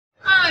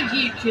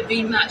you could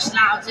be much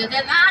louder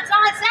than that.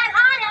 I said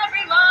hi,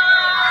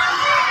 everyone!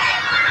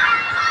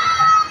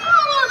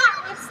 Oh, that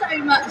was so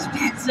much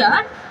better.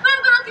 Well,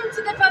 welcome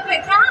to the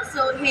Puppet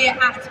Castle here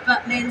at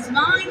Butlins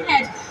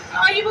Minehead.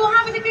 Are you all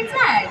having a good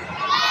day?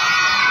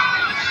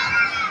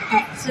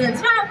 Excellent.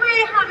 Well,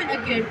 we're having a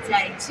good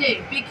day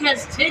too,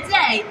 because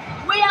today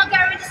we are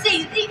going to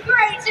see the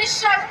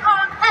greatest show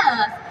on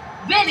earth,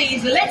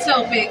 Billy's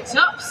Little Big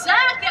Top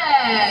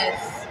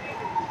Circus.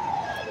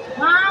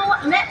 Well,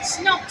 let's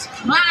not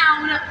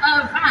clown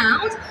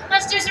around.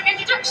 Let's do some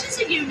introductions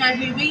so you know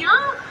who we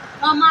are.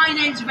 Well, my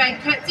name's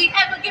Redcoat. Do you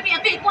ever give me a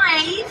big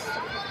wave?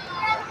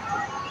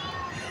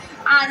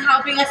 And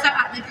helping us out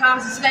at the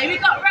castle today,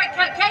 we've got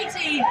Redcoat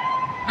Katie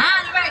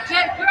and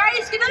Redcoat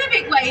Grace. Give them a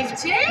big wave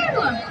too.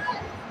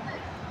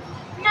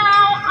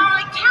 Now,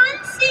 I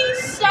can see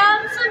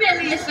some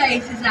familiar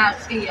faces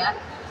out here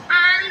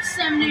and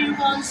some new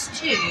ones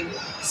too.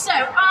 So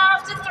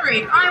after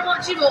 3, I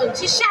want you all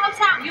to shout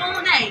out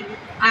your name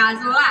as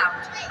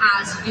loud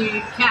as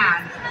you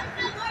can.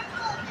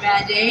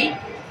 Ready?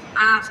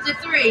 After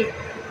 3.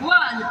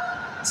 1,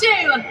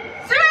 2,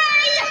 3!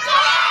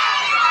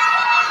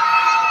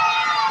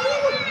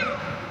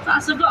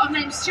 That's a lot of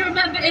names to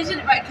remember, isn't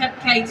it, right,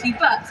 Katie?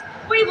 But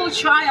we will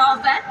try our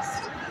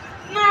best.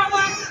 Now,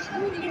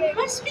 it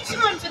must be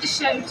time for the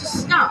show to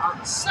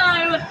start, so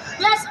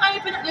let's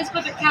open up those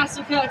Puppet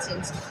Castle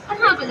curtains and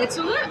have a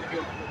little look.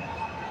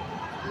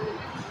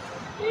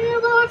 Yeah,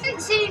 well, everything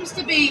seems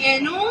to be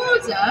in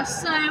order,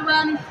 so,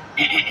 boys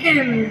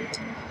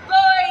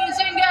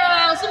and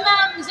girls,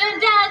 mums and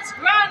dads,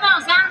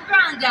 grandmas and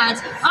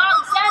granddads,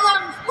 aunts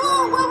and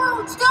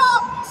Whoa,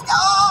 stop!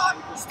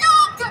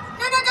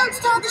 Don't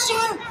start the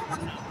show!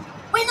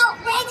 We're not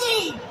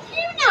ready!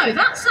 You know,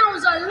 that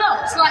sounds a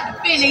lot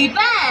like Billy Bear.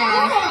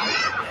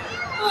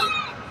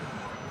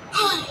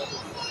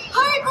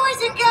 Hi,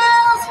 boys and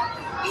girls!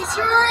 It's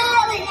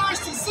really nice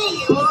to see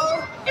you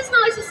all. It's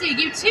nice to see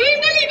you too,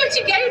 Billy, but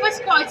you gave us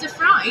quite a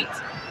fright.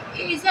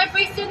 Is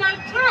everything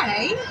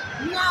okay?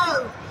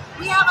 No,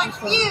 we have a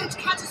huge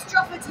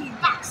catastrophe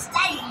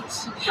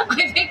backstage.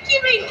 I think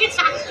you mean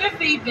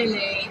catastrophe,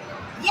 Billy.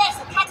 Yes,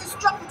 a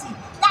catastrophe.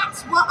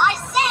 That's what I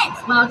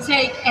said. Well,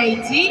 take a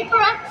deep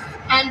breath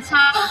and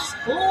tell us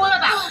all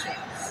about it.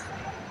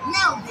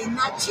 Melvin,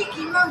 that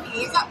cheeky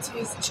monkey, is up to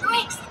his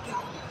tricks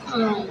again.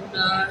 Oh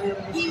no.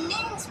 He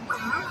means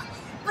well,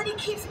 but he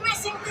keeps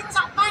messing things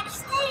up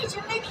backstage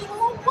and making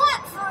more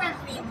work for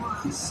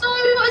everyone. So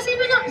what has he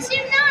been up to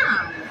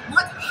now?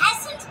 What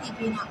hasn't he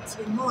been up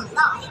to, more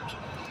like?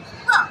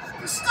 Well,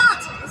 for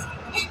starters,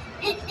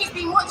 he's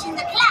been watching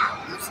the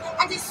clowns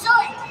and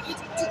decided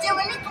to do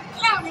a little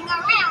clowning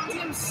around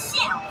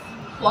himself.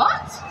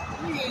 What?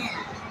 Yeah.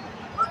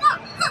 Well, no,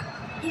 look,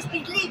 he's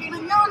been leaving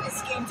banana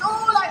skins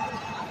all over the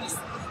place,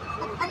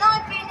 and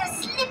I've been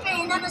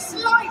a-slipping and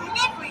a-sliding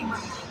everywhere.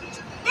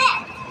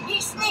 Then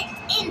he sneaked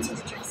into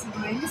the dressing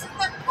rooms and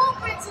the poor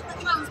prince in the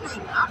clown's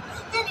makeup,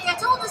 then he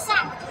ate all the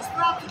sandwiches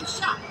for after the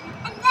show,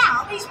 and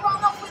now he's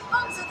run off with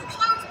bugs of the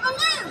clown's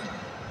balloon.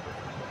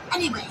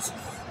 Anyways,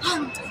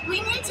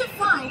 we need to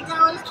find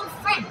our little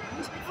friend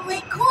before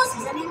he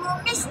causes any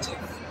more mischief.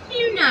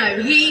 You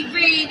know, he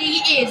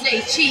really is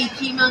a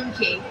cheeky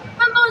monkey.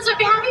 And Bonds won't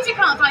be happy if he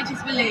can't find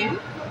his balloon.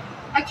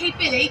 Okay,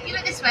 Billy, you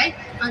look this way,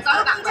 and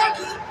I'll look that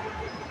way.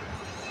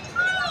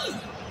 Hey,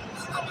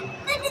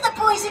 maybe the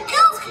boys and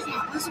girls could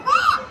help as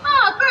well.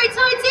 Oh, great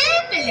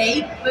idea,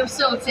 Billy. We'll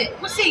sort it.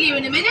 We'll see you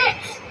in a minute.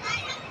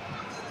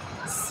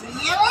 See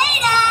you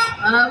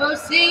later. We'll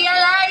see you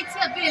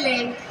later,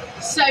 Billy.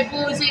 So,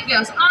 boys and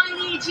girls, I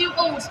need you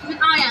all to keep an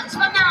eye out for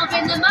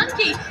Melvin the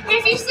monkey.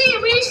 If you see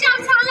him, will you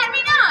shout out and let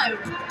me know?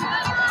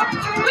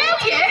 Will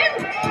you?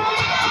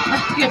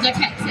 Good,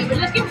 okay, so we're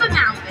looking for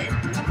Melvin.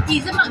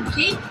 He's a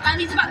monkey, and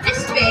he's about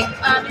this big.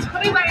 He's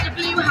probably wearing a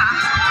blue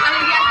hat and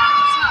a yellow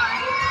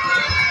tie.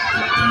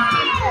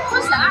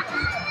 What's that?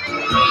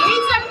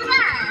 He's over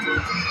there.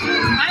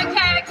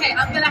 Okay,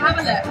 I'm going to have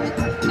a look.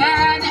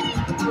 And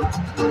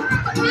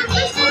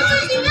there's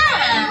nobody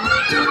there.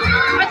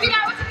 I think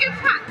that was a good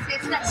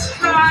practice. Let's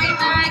try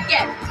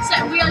again. So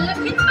we are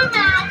looking for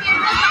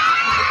Melvin the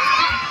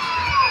monkey.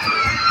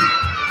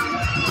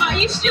 Are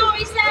you sure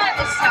he's there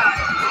this time?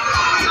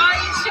 Are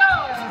you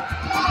sure?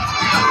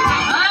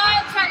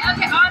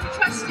 Okay, I'm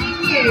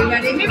trusting you.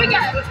 Ready? Here we go.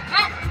 Right,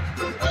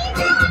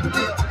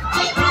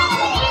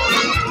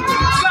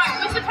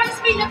 we're supposed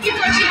to be looking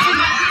for a cheeky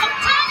monkey. I'm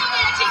turning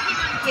in a cheeky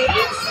monkey.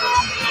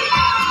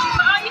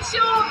 But are you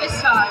sure this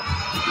time?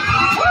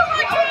 Oh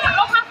my God,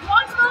 I'll have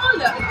one more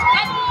look.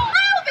 And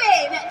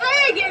Melvin,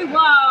 there you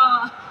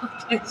are.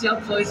 Good job,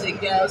 boys and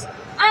girls.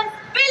 And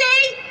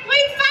Billy, we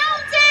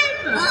found him.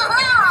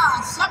 Aha!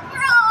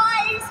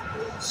 Surprise!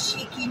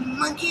 Cheeky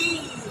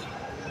monkey.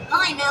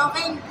 Hi,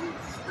 Melvin.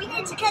 We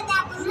need to get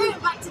that balloon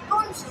back to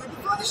Bonzo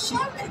before the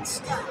show can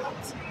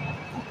start.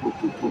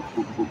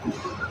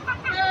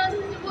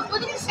 What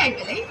did he say,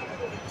 Billy?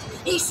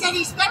 He said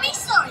he's very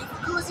sorry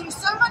for causing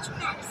so much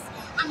mess,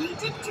 and he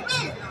didn't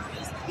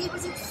realise he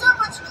was in so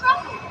much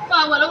trouble.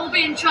 Well, we'll all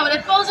be in trouble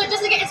if Bonzo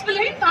doesn't get his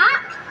balloon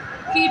back.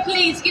 Can you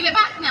please give it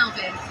back,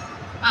 Melvin?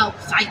 Oh,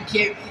 thank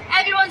you.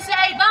 Everyone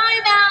say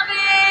bye,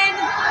 Melvin.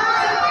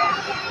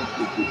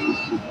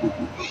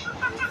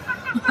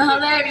 Oh,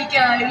 there he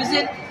goes.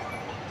 And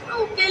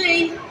oh,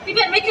 Billy, you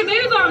better make a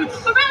move on,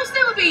 or else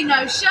there will be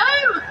no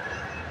show.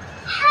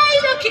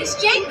 Hey, look, it's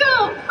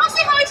Jingle. I'll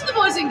say hi to the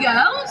boys and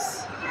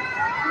girls.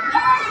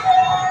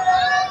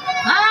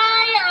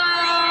 Hiya.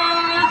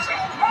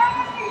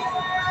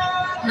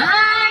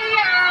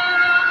 Hiya.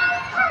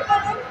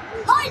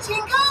 Hi,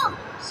 Jingle.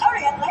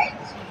 Sorry I'm late.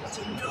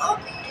 Jingle,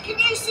 can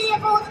you see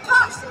if all the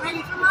cast are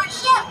ready for my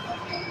show?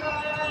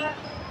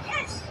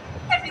 Yes,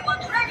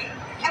 everyone's ready.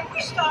 Can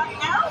we start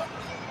now?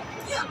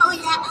 Oh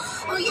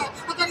yeah,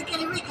 I gotta get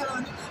a wriggle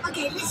on.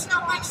 Okay, listen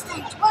up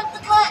backstage. Work the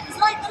curtains,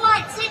 light the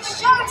lights,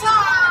 it's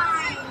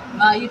showtime!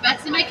 Well, you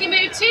better make a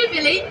move too,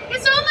 Billy.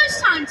 It's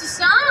almost time to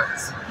start.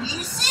 See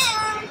you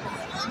soon.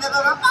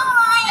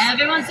 Bye-bye.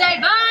 Everyone say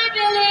bye,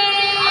 Billy.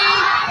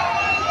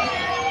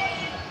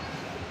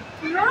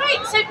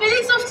 Right, so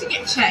Billy's off to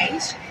get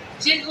changed.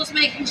 Jingle's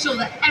making sure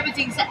that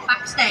everything's set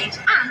backstage,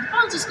 and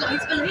Bond's just got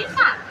his balloon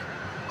back.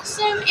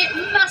 So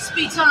it must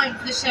be time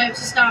for the show to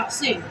start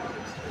soon.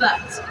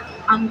 But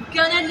I'm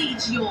gonna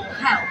need your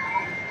help.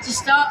 To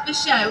start the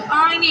show,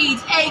 I need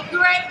a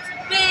great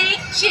big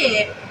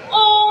cheer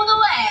all the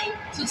way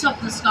to the top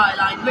of the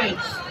skyline roof.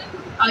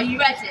 Are you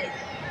ready?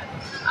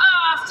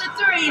 After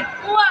 3,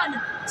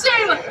 1, 2,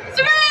 3!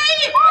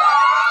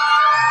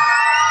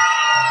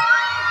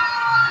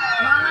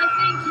 Well, I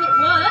think it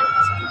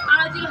worked. And I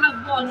do have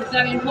one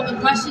very important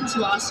question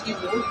to ask you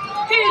all.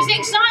 Who's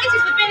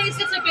excited for Billy's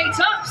Little Big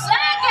Top Circus?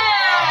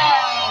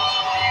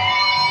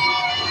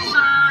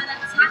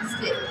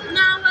 Fantastic.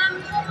 Now,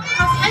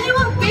 has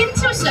anyone been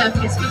to a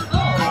circus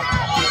before?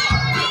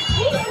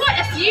 Oh, quite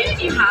a few of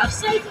you have,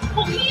 so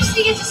what can you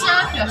see at a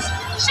circus?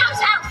 Shout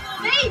it out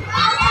for me!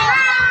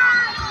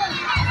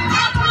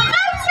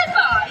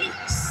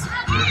 Motorbikes!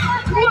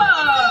 Whoa!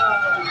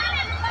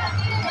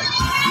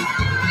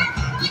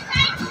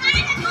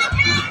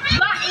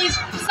 That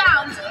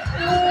sounds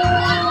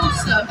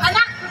awesome! An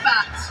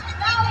acrobat!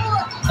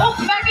 Oh,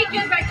 very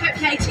good,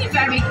 Katie,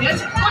 very good.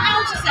 What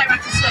else is there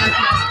at a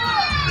circus?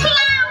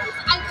 Clowns!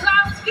 And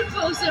clowns can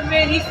pull some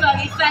really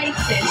funny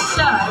faces.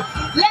 So,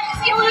 let's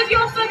see all of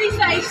your funny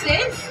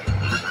faces.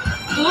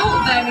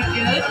 Oh, very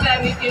good,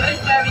 very good,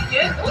 very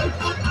good. Oh,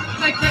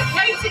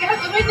 Katie, I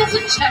hope the wind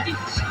doesn't change.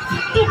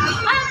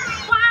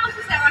 What else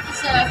is there at a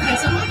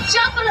circus?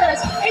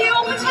 Jugglers! Are you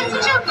all pretend to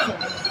juggle?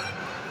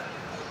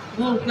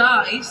 Well,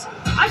 guys,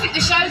 I think the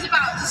show's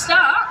about to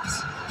start.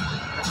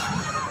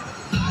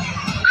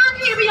 And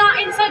here we are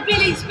inside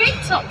Billy's Big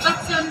Top, but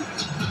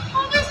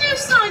oh, there's no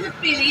sign of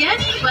Billy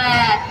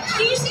anywhere.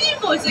 Can you see him,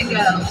 boys and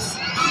girls?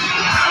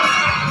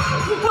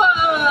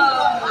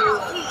 Whoa!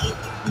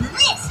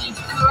 This is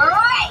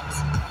great!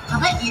 I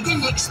bet you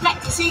didn't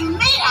expect to see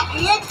me up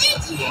here,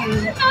 did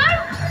you? No?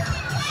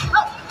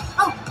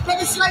 Oh,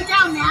 better slow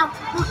down now.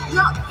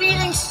 Not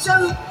feeling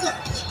so good.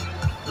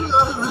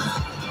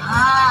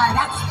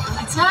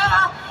 That's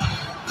better.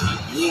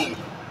 You.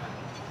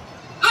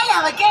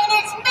 Hello again,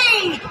 it's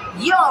me,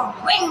 your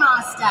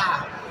ringmaster.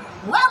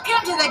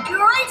 Welcome to the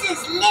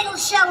greatest little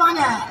show on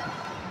earth,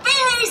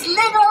 Billy's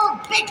Little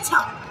Big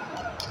Top.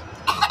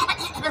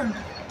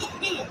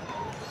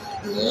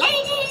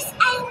 Ladies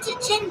and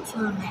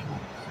gentlemen,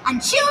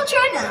 and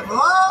children of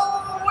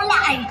all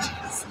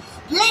ages,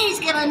 please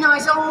give a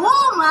nice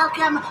warm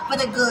welcome for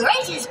the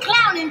greatest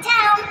clown in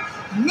town,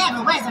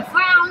 never wears a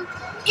frown.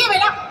 Give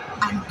it up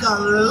and go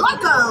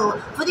loco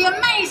for the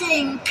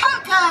amazing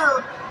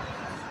Coco.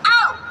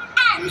 Oh,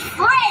 and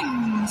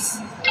friends.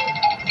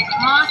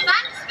 Oh,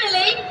 thanks,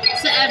 Billy.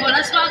 So everyone,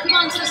 let's welcome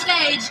onto the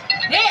stage.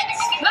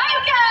 It's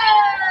Coco!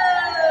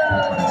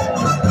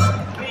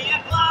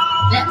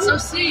 Let's all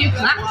see you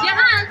clap your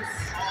hands.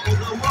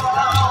 The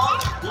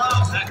world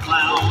loves a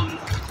clown,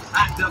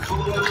 act a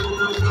fool,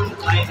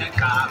 play the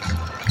cop,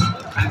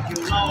 and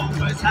you'll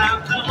always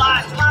have the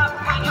last laugh.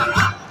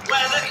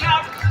 Wear the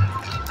cap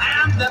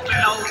and the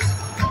bells,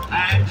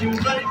 and you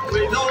rate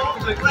with all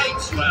the great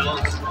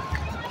swells.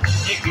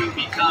 If you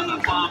become a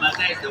farmer,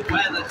 there's the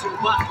weather too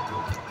much.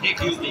 If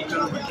you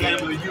become a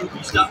gambler, you'll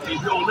be stuck in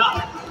your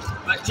nut.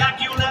 But Jack,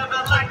 you'll never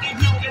lack if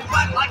you can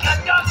quack like a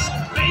duck.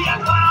 Be a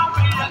clown,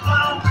 be a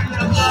clown, be a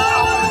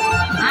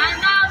clown.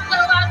 And now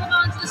we'll welcome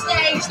onto the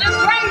stage the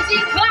Crazy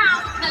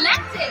Clown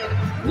Collective.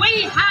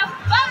 We have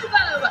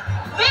Bobo,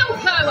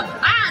 Bilko,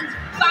 and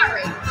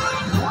Barry.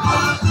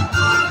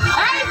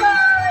 Hey,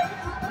 boys!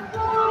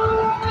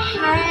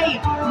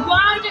 Hey,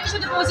 why don't you show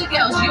the boys and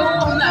girls your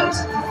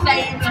most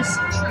famous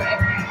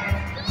trick?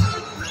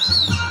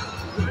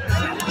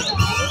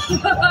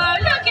 Look at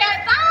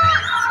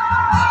that!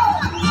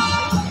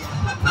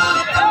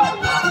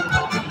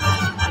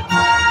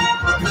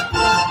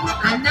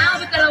 And now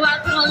we're going to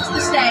welcome onto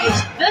the stage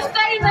the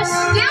famous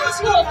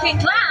stilt-walking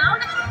clown,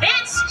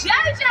 it's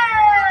Jojo!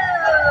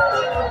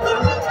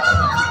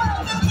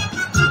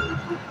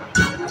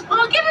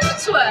 Oh, give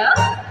us a twirl.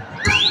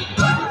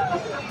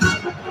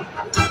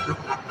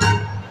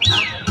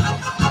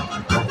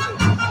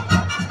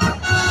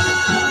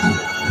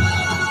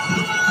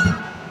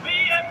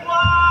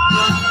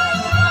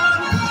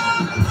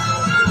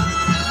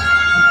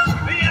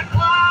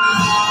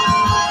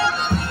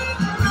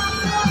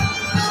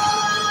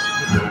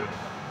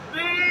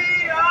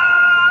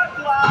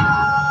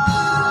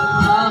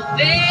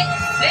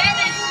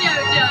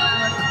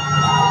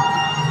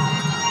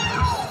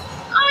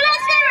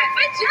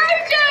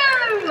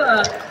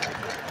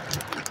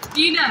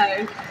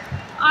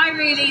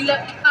 really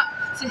look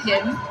up to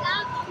him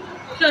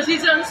because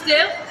he's on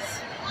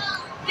stilts.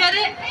 Get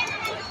it?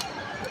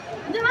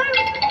 No.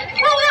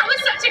 Well, that was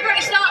such a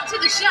great start to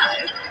the show.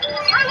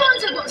 I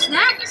wonder what's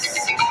next.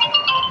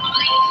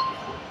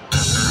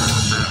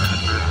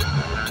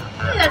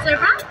 Oh, there's a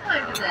ramp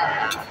over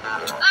there.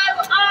 Oh,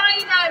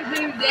 I know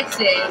who this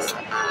is.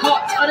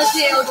 Hot on a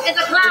shield is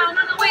a clown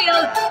on a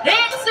wheel.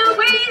 It's a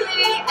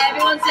wheelie.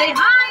 Everyone say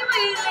hi,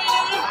 wheelie.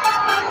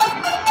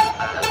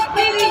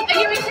 Wheelie, are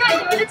you okay?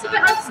 You're a little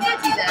bit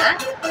unsteady there.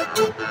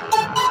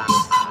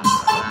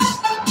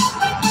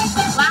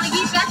 Well,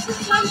 you better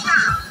slow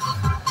down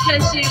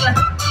because you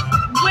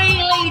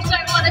wheelie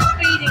don't want a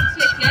speeding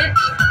ticket.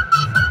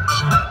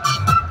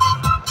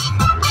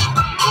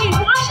 Hey,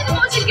 why should the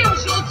boys and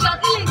girls your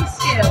juggling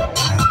skills?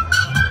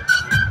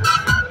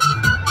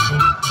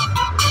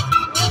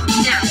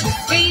 Now,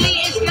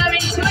 Wheelie is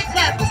going to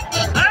attempt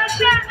a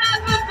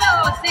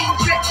bouncing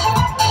trick.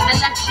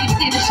 Unless you've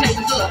seen the show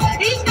before.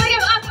 He's going to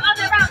go up and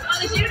around on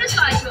his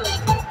unicycle.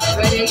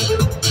 Ready?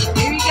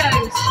 Here he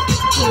goes.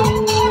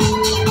 Oh,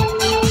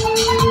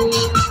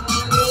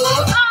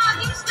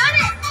 he's done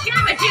it! Give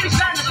him a huge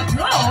round of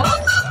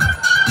applause.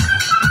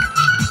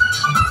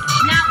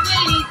 Now,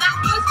 Wheelie, that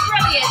was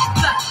brilliant,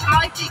 but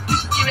I think we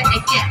should do it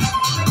again.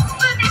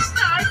 But this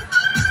time,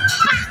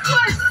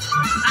 backwards!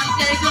 I'm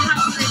going to go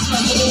have to this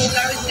one. We'll all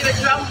go and do a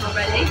drum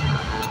already.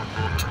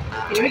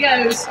 Here he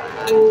goes.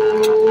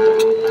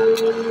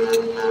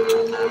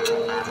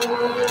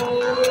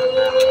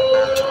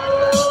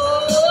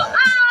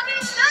 Ah,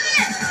 he's done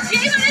it!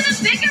 Give him a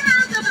bigger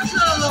round of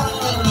applause.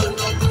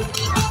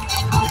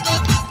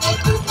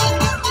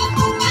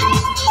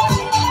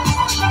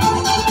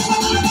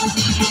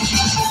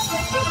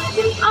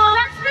 Oh,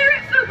 let's do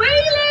it for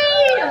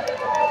Wheelie!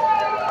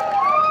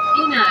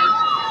 You know,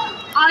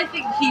 I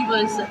think he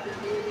was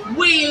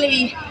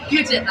really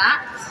good at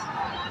that.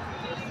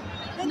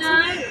 No?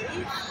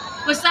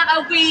 Was that a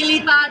really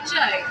bad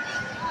joke?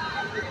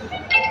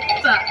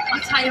 But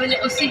I'll tell you a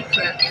little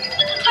secret.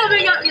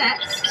 Coming up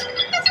next,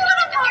 it's one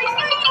of my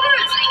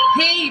favourites.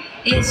 He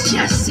is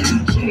just so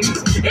cute.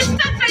 It's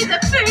Pepe the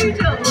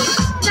Poodle.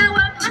 Now,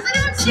 has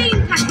anyone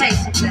seen Pepe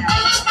today?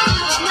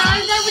 No,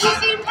 nobody's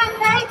seen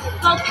Pepe?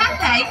 Well,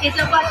 Pepe is he's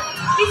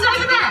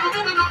over there.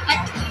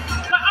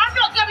 But I'm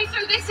not going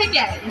through this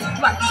again.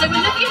 Right, so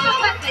we're looking for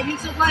Pepe,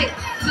 who's a white,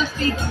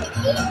 fluffy dog.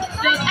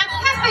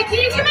 Pepe, can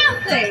you come out,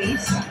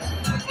 please?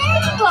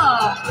 Come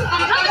on,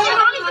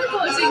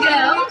 boys and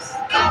girls.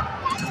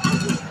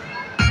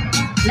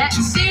 Let's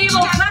see,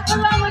 we'll clap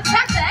along with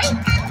Pepe.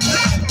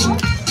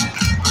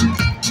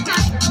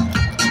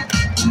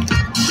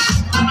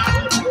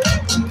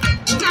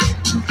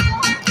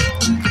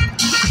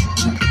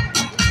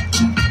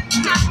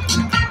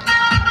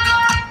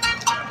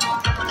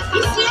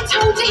 You see, I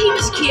told you he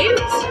was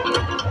cute.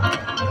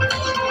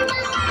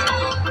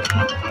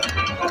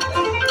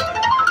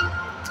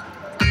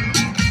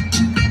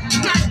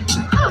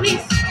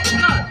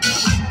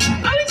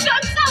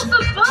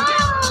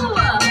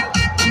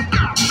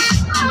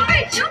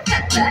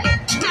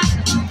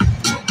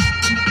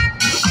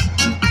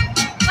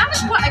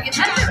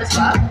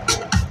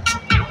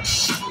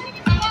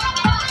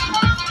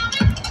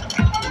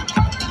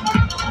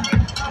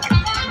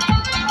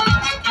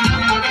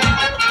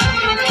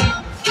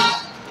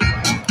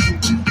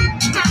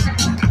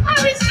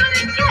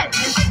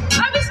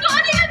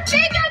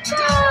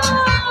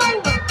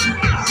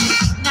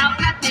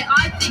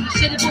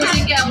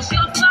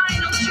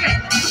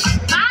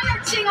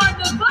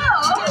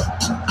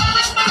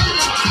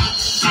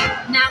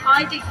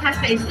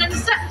 Pepe's done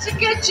such a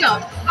good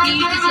job, he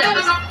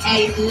deserves a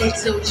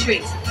little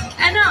treat.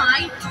 And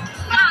I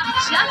have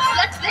just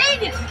the thing.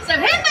 So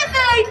here,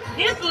 Pepe,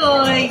 here,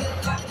 boy.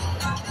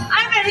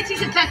 I'm ready to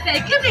Pepe,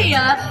 come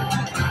here.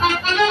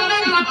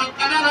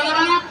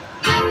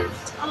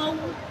 Oh,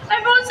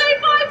 everyone say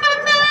bye,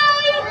 Pepe.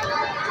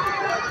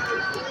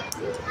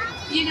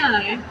 You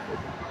know,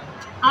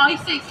 I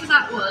think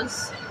that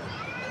was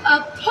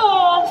a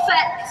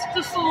perfect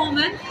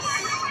performance.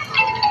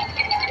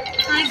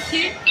 Thank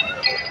you.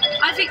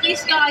 I think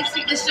these guys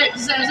think the show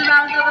deserves a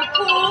round of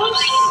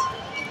applause.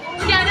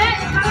 Get it?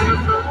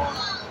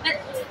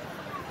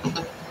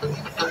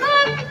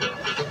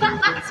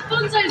 That's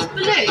Bonzo's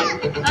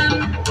balloon.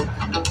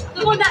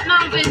 The one that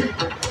Malvin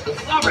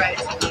borrowed.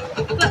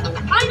 But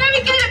I know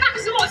he gave it back,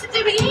 so what's it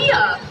doing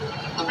here?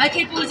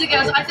 Okay, boys and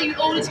girls, I think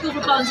we all need to call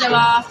for Bonzo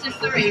after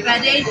 3.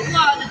 Ready? 1,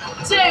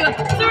 2,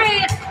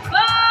 3,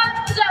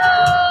 Bonzo!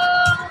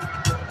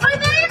 Oh,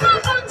 there you go,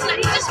 Bonzo.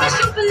 You just missed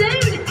your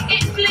balloon.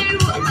 It flew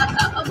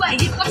away.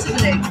 You've got a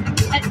balloon.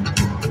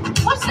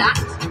 What's that?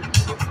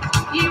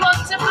 You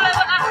want to blow it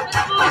up for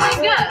the boys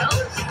and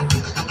girls?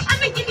 I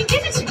mean, you can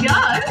give it a go.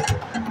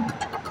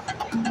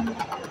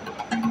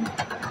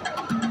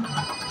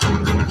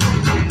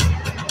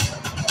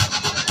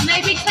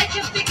 Maybe take a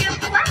bigger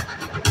breath.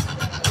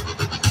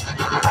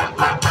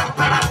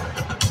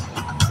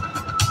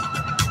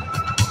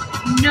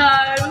 No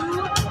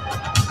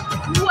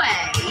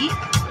way.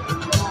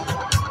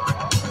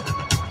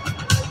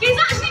 He's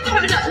actually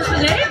blowing up the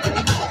balloon.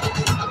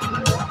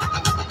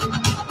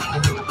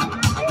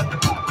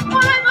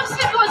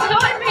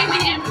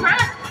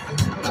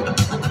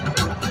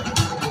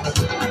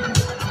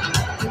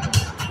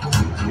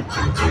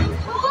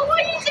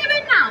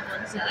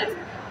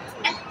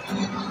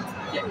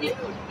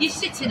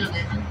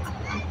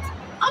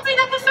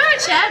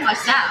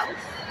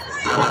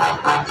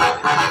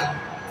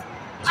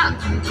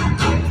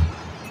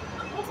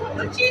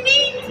 What do you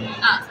need?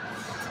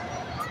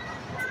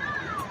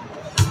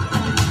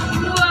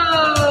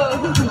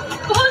 Whoa!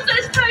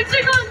 Bonzo's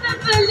floating on the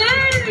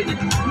balloon!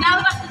 Now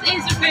that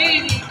is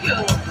really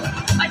cool.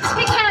 Just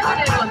be careful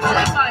though, Bonzo,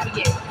 if I were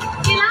you.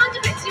 If you land a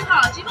bit too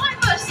hard, you might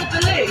burst the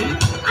balloon,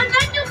 and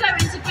then you're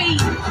going to be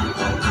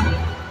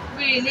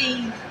really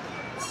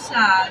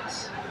sad.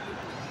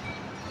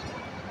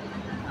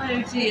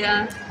 Oh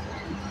dear.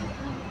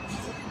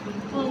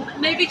 Well,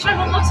 maybe try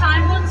one more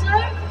time, Bonzo?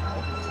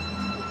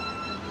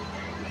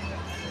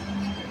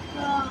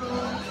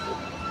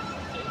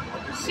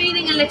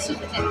 Feeling a little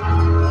bit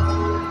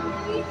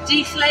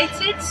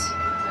deflated, a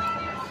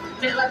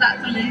bit like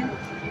that balloon.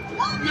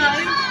 No,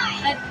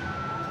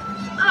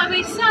 oh,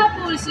 be sad,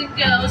 boys and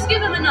girls.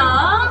 Give them an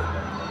arm.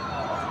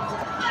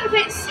 Oh, a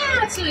bit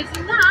sadder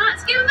than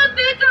that. Give them a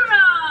bigger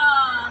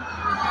arm.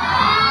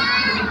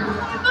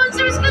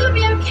 Bonzo, it's going to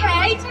be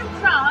okay. Don't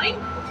cry.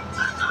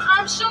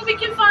 I'm sure we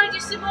can find you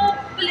some more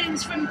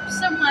balloons from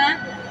somewhere.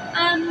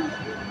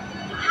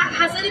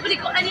 Has anybody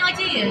got any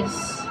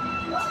ideas?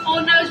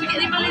 Or knows we get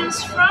any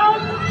balloons from?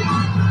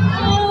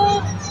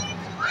 Or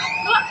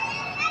what?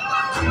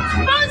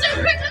 Bonzo,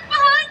 quick, look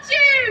behind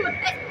you!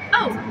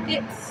 Oh,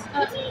 it's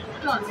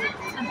gone.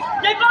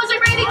 No, Bonzo,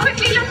 really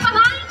quickly look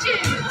behind you.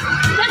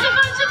 There's a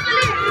bunch of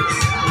balloons,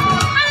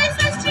 and it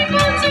says to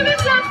Bonzo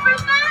with love from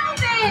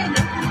Melvin.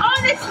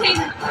 Honestly,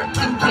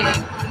 thinking,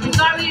 if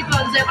I were you,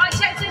 Bonzo, if I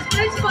check those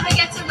balloons before they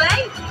get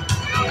away.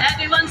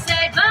 Everyone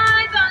say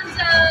bye,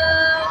 Bonzo.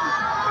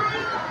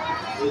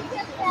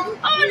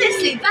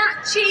 Honestly,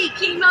 that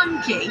cheeky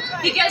monkey,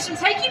 he goes from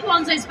taking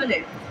Bonzo's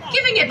balloon,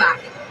 giving it back,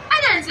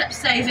 and ends up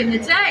saving the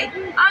day.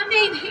 I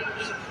mean,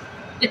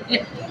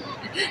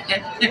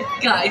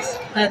 guys,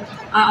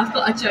 I've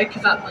got a joke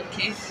about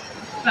monkeys.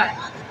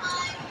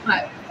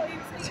 Right.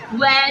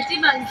 Where do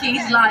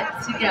monkeys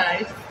like to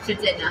go for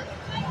dinner?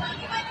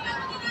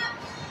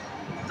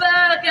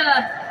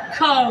 Burger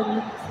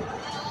Kong.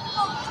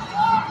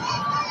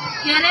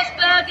 Get it,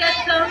 Burger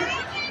Kong?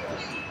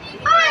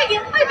 Hi,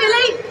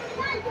 Billy.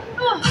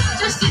 Oh,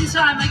 just in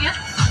time, I guess.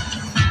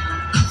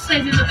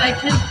 Saving the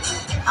bacon.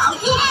 Oh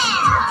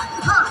yeah!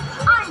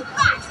 I'm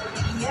back.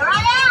 Here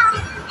I am.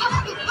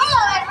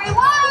 Hello,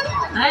 everyone.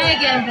 Hi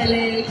again,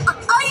 Billy.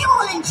 Are you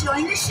all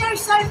enjoying the show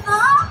so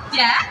far?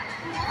 Yeah?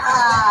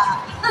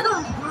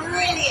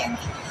 Brilliant.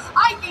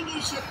 I think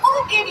you should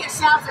all give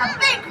yourselves a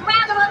big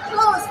round of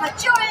applause for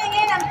joining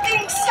in and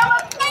being so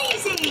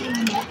amazing.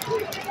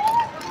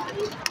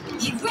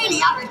 You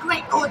really are a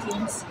great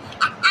audience.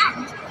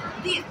 And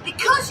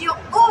because you're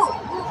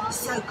all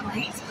so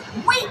great,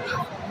 we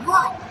have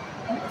one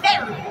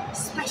very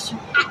special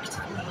act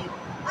for you.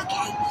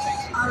 Okay,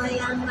 I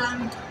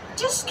am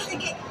just gonna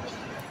get.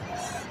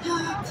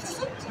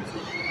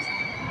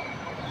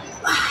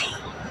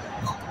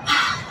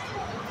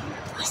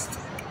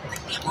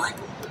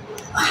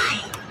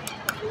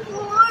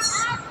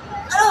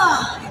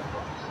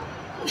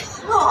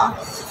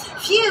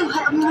 Phew,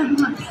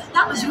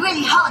 that was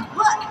really hard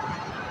work.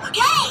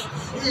 Okay,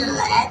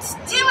 let's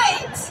do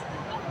it.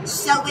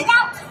 So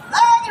without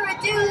further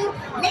ado,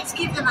 let's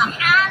give them a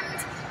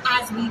hand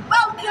as we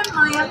welcome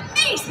my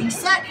amazing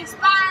circus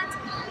band.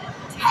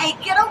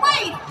 Take it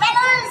away,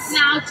 fellas.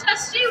 Now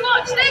just you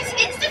watch this,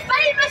 it's the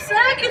famous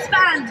circus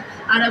band.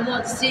 And I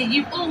want to see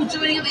you all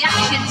joining in the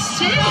actions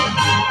too.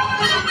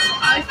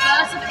 Oh,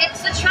 first up,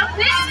 it's the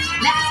trumpet.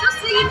 Let's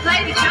just see you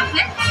play the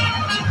trumpet.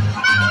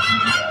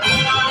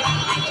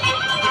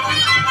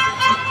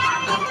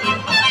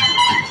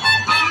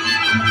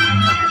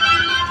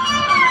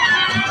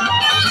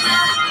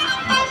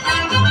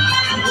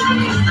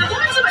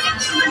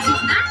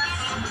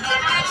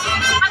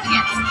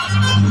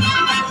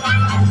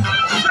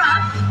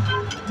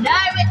 No,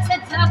 it's a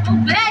double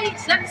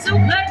bass, let's all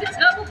play the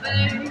double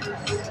bass.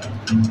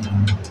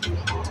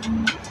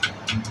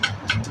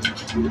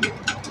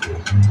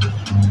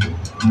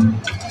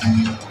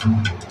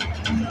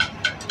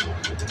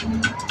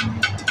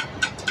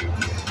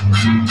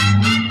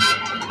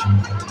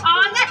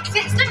 Next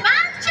it's the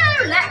banjo,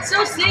 let's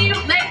all see you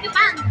play the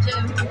banjo.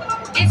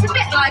 It's a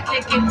bit like a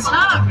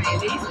guitar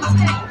really,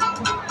 isn't it?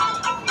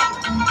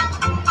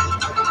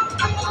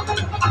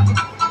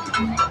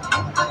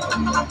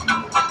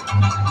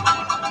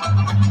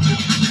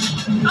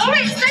 Oh,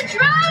 it's the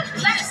drums!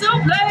 Let's all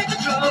play the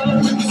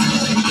drums!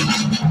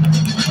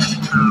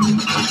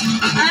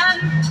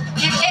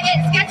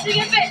 It's getting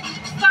a bit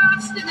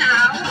faster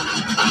now.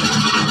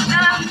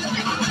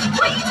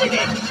 What are you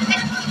doing?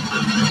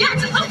 Get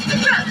off the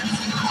drums!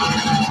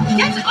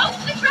 Get off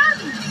the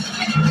drums!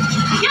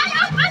 Get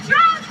off the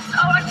drums!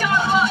 Oh, I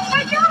can't watch!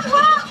 I can't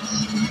watch!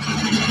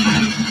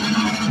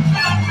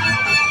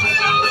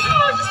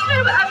 Oh, just know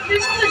what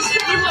happens to the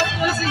city, what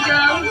boys and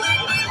girls.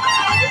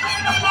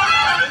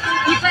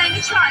 You're playing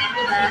a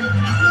triangle there.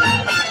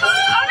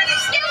 Oh, and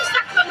it's still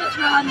stuck on the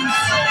drums.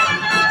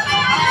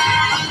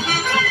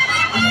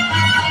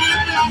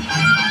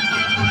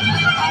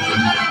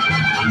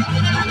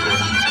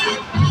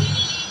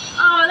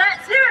 Oh,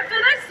 let's hear it for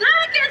the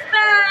circus band.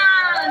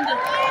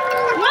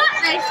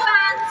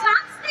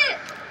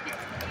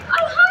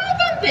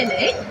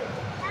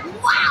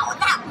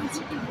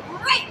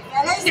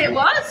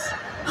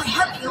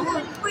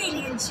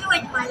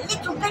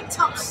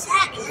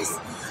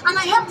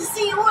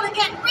 all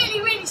again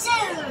really, really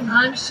soon.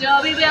 I'm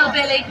sure we will,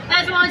 Billy.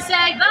 Everyone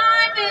say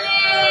bye, Billy.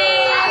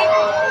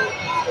 Bye.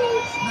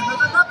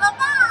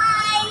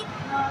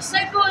 Oh, so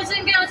boys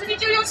and girls, did you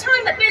enjoy your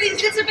time at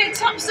Billy's Little Big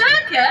Top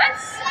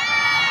Circus?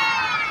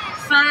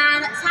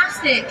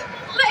 Fantastic.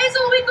 That is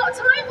all we've got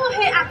time for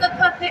here at the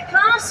Puppet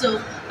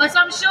Castle, but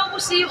I'm sure we'll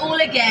see you all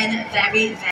again very, very